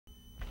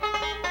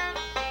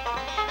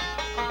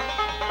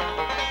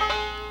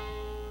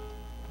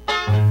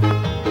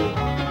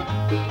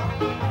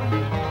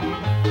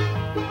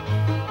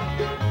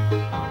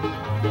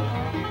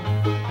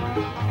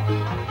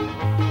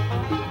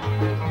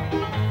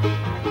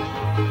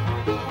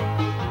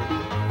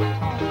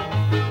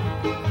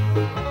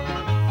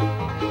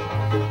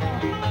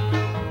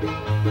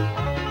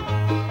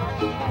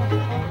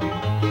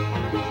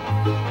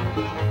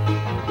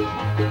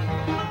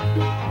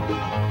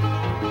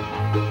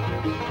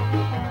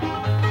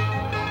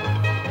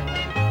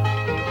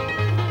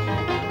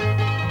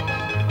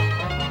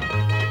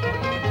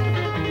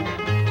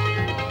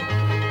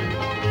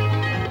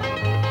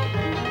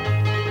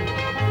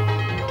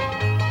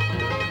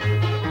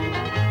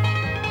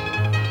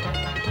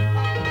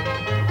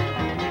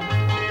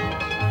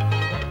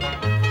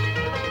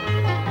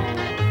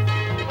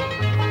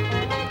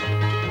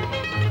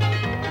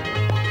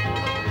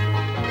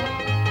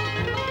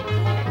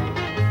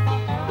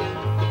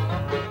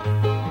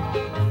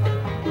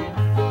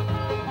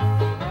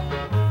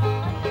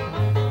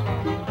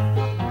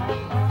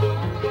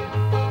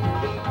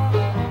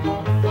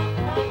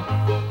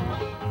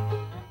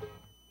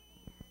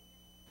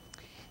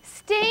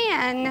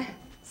Stan!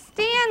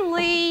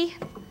 Stanley!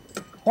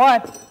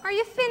 What? Are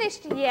you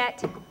finished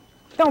yet?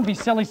 Don't be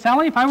silly,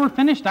 Sally. If I were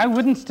finished, I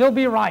wouldn't still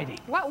be writing.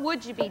 What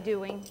would you be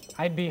doing?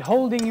 I'd be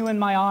holding you in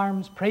my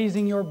arms,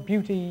 praising your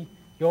beauty,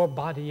 your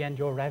body, and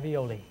your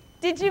ravioli.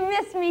 Did you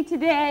miss me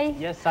today?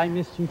 Yes, I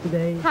missed you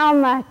today. How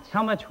much?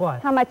 How much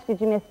what? How much did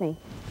you miss me?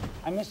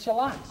 I missed you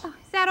lots. Oh,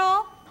 is that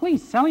all?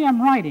 Please, Sally,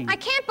 I'm writing. I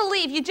can't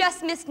believe you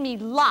just missed me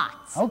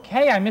lots.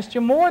 Okay, I missed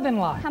you more than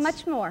lots. How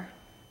much more?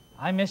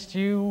 I missed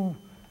you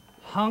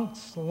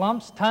hunks,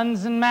 lumps,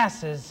 tons, and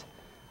masses.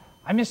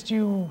 I missed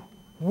you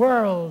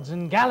worlds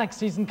and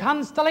galaxies and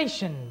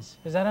constellations.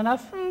 Is that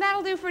enough?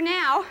 That'll do for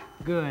now.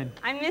 Good.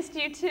 I missed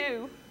you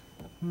too.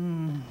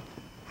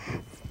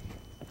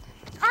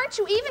 Aren't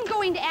you even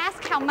going to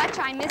ask how much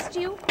I missed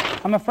you?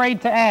 I'm afraid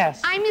to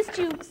ask. I missed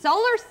you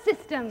solar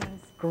systems.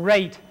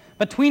 Great.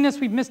 Between us,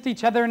 we've missed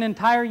each other an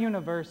entire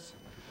universe.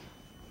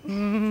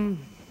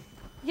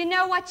 You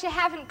know what? You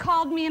haven't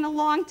called me in a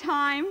long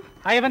time.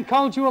 I haven't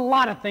called you a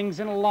lot of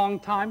things in a long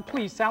time.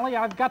 Please, Sally,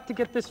 I've got to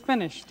get this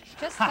finished.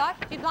 Just thought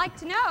you'd like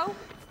to know.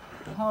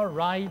 All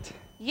right.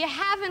 You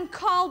haven't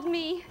called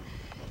me.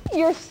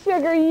 Your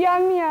sugar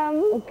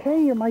yum-yum.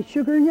 Okay, you're my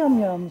sugar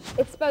yum-yums.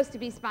 It's supposed to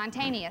be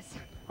spontaneous.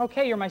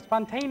 Okay, you're my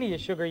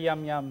spontaneous sugar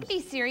yum-yums.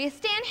 Be serious,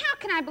 Stan. How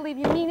can I believe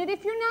you mean it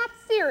if you're not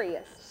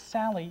serious?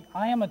 Sally,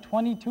 I am a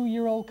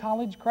 22-year-old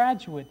college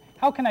graduate.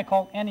 How can I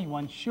call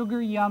anyone sugar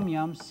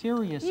yum-yum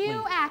seriously?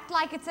 You act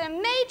like it's a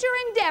major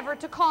endeavor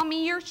to call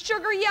me your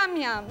sugar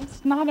yum-yums.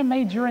 It's not a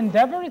major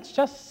endeavor, it's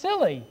just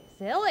silly.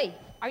 Silly?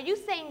 Are you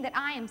saying that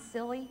I am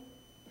silly?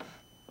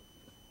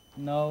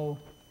 No.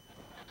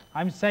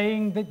 I'm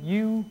saying that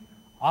you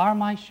are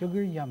my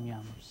sugar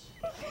yum-yums.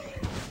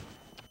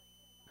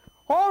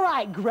 All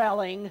right,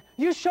 Grelling,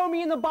 you show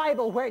me in the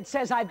Bible where it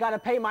says I've got to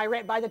pay my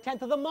rent by the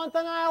 10th of the month,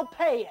 and I'll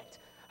pay it.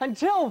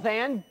 Until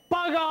then,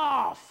 bug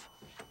off!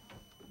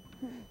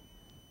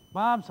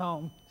 Bob's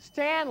home.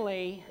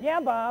 Stanley. Yeah,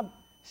 Bob.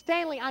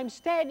 Stanley, I'm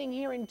standing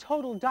here in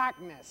total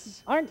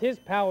darkness. Aren't his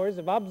powers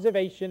of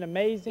observation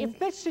amazing? If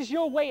this is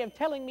your way of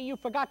telling me you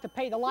forgot to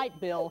pay the light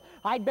bill,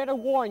 I'd better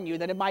warn you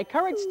that in my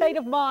current state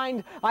of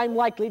mind, I'm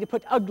likely to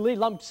put ugly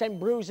lumps and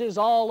bruises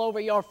all over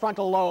your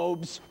frontal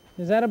lobes.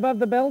 Is that above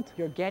the belt?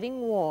 You're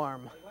getting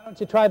warm. Why don't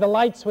you try the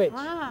light switch?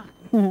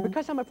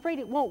 Because I'm afraid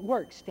it won't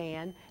work,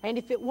 Stan. And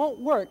if it won't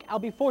work, I'll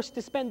be forced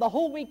to spend the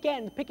whole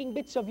weekend picking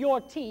bits of your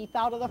teeth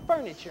out of the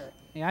furniture.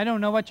 Yeah, I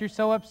don't know what you're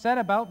so upset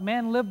about.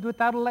 Man lived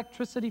without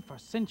electricity for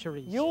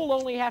centuries. You'll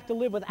only have to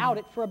live without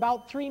it for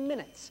about 3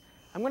 minutes.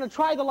 I'm going to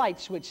try the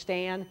light switch,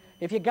 Stan.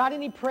 If you got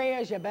any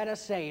prayers, you better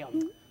say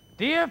them.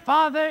 Dear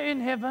Father in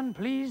heaven,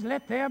 please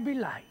let there be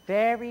light.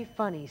 Very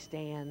funny,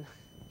 Stan.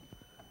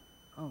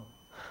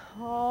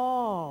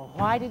 Oh,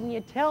 why didn't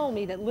you tell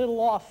me that little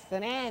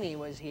orphan Annie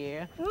was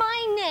here?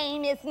 My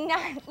name is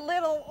not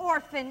Little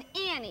Orphan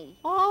Annie.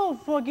 Oh,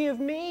 forgive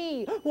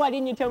me. Why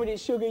didn't you tell me that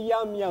Sugar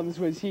Yum Yums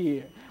was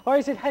here? Or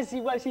is it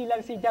Hussy Wussy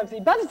Lovesy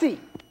Dubsy Bubsy?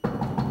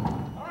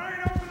 All right,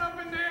 open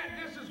up in there.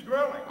 This is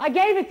Grilling. I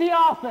gave it the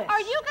office. Are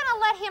you going to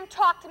let him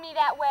talk to me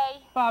that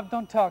way? Bob,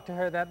 don't talk to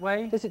her that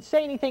way. Does it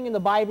say anything in the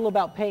Bible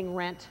about paying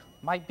rent?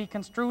 Might be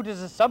construed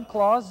as a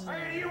subclause.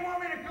 Hey, you want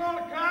me to call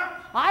the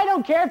cops? I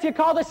don't care if you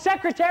call the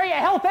Secretary of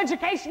Health,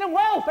 Education, and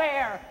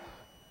Welfare.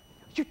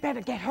 You'd better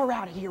get her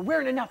out of here.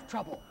 We're in enough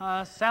trouble.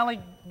 Sally,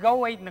 go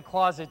wait in the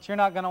closet. You're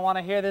not going to want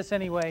to hear this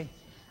anyway.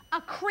 A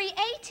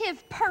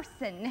creative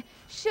person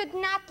should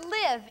not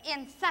live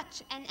in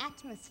such an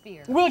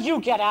atmosphere. Will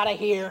you get out of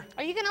here?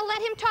 Are you going to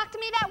let him talk to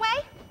me that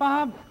way?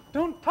 Bob,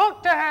 don't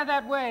talk to her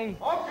that way.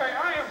 Okay,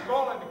 I am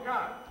calling the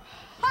cops.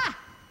 Ha!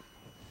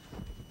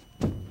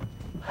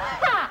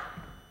 Ha!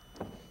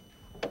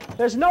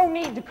 There's no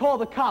need to call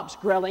the cops,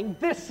 Grelling.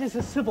 This is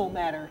a civil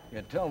matter.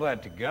 You tell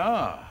that to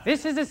God.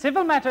 This is a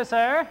civil matter,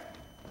 sir.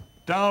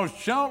 Thou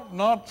shalt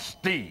not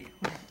steal.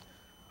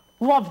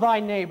 Love thy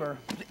neighbor.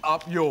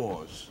 Up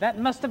yours. That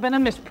must have been a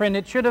misprint.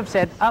 It should have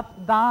said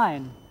up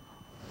thine.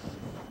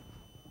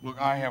 Look,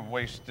 I have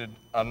wasted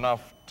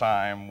enough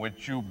time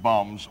with you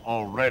bums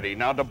already.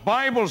 Now, the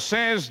Bible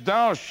says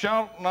thou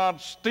shalt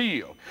not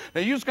steal. Now,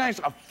 you guys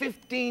are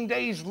 15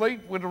 days late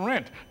with the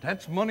rent.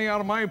 That's money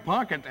out of my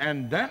pocket,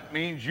 and that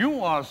means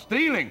you are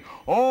stealing.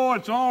 Oh,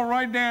 it's all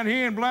right down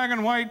here in black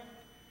and white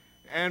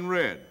and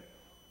red.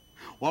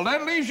 Well,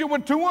 that leaves you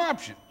with two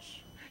options.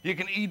 You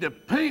can either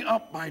pay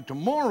up by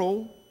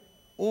tomorrow,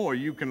 or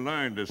you can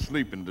learn to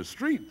sleep in the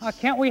streets.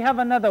 Can't we have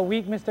another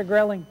week, Mr.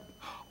 Grilling?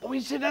 Oh,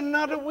 is it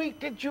another week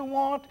that you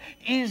want?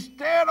 Is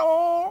that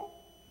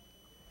all?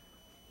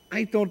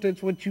 I thought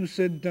that's what you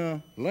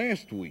said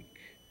last week.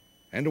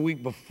 And the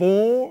week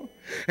before.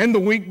 And the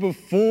week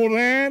before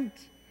that.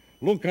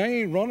 Look, I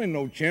ain't running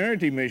no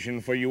charity mission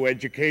for you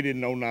educated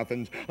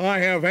know-nothings. I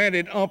have had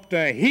it up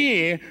to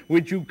here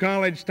with you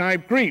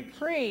college-type creeps.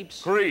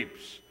 Creeps.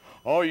 Creeps.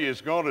 Oh, you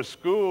just go to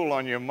school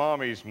on your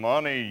mommy's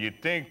money. You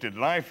think that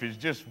life is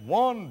just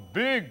one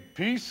big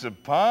piece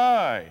of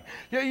pie.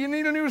 Yeah, you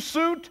need a new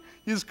suit?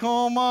 You just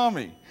call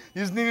Mommy.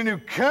 You just need a new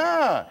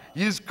car?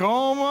 You just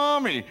call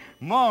Mommy.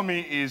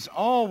 Mommy is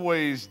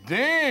always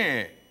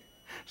there.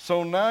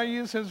 So now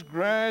you has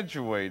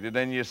graduated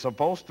and you're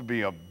supposed to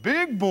be a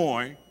big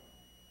boy.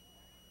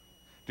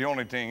 The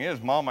only thing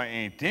is, Mama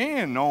ain't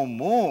in no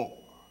more.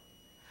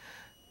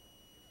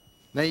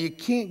 Now you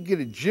can't get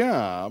a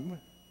job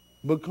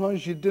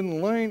because you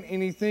didn't learn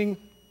anything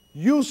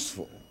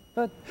useful.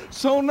 But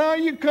So now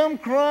you come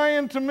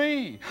crying to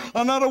me.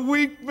 Another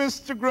week,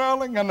 Mr.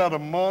 Growling, another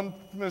month,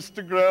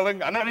 Mr.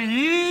 Growling, another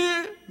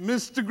year,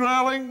 Mr.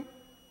 Growling.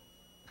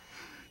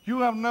 You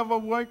have never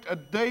worked a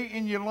day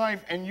in your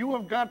life, and you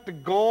have got the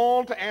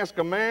gall to ask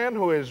a man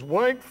who has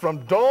worked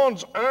from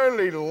dawn's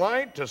early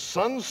light to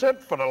sunset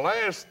for the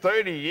last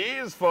 30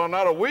 years for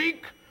another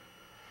week?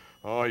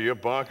 Oh, you're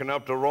barking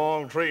up the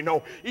wrong tree.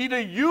 No, either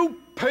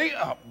you pay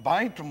up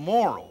by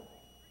tomorrow,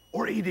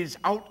 or it is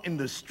out in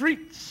the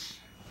streets.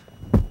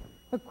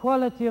 the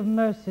quality of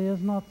mercy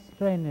is not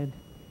strained.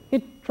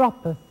 It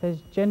droppeth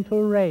as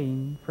gentle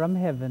rain from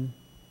heaven.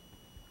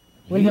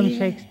 William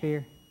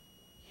Shakespeare.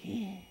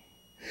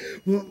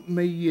 Well,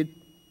 may your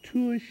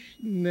tush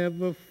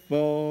never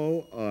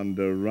fall on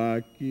the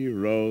rocky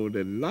road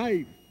of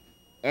life.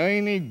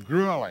 Ain't he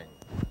growling?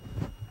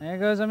 There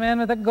goes a man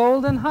with a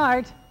golden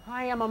heart.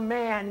 I am a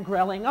man,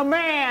 Grelling, a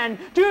man!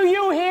 Do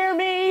you hear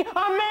me?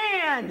 A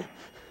man!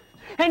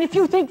 And if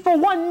you think for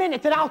 1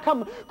 minute that I'll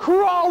come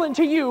crawling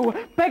to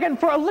you, begging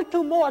for a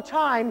little more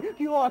time,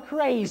 you're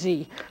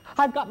crazy.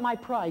 I've got my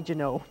pride, you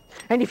know.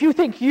 And if you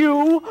think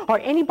you or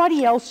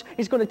anybody else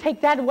is going to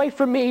take that away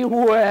from me,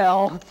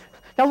 well...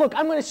 Now look,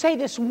 I'm going to say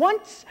this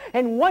once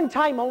and one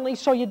time only,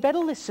 so you'd better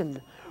listen.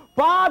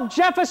 Bob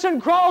Jefferson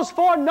crawls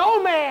for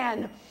no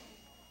man!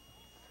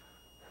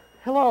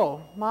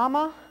 Hello,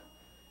 Mama?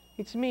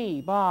 It's me,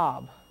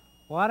 Bob.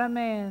 What a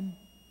man.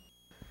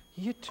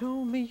 You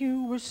told me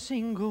you were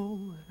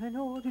single and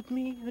ordered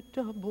me a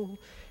double,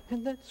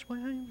 and that's why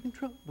I'm in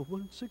trouble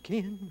once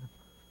again.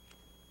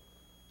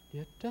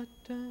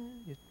 Ya-da-da,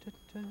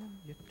 ya-da-da,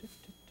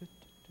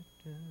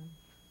 ya-da-da-da-da-da.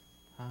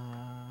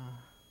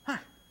 Huh.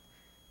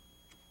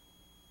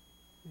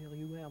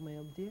 Very well, my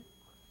dear.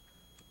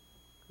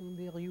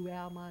 Very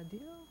well, my dear.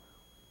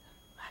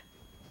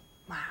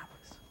 Marvelous.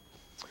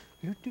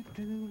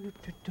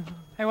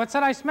 Hey, what's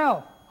that I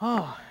smell?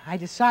 Oh, I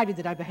decided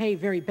that I behaved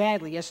very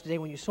badly yesterday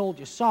when you sold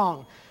your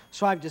song,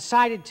 so I've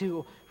decided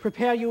to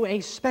prepare you a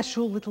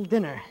special little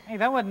dinner. Hey,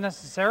 that wasn't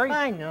necessary.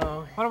 I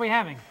know. What are we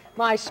having?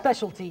 My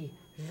specialty,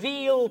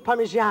 veal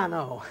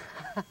parmigiano.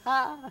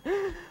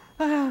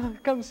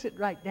 Come sit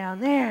right down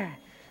there.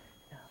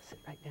 Now, sit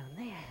right down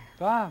there.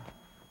 Bob,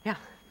 Yeah,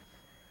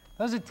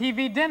 those are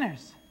TV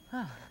dinners.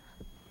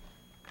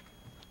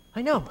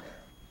 I know.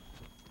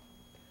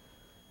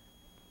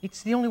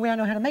 It's the only way I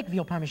know how to make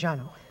veal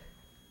parmigiano.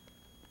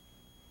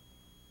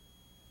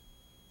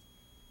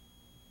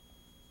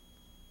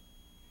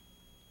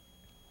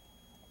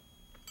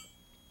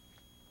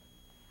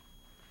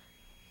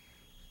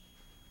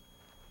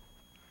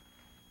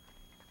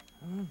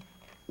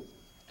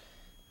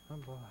 Oh,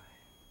 boy.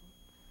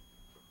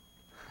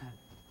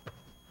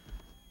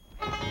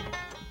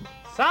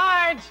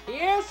 Sarge!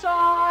 Here,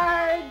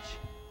 Sarge!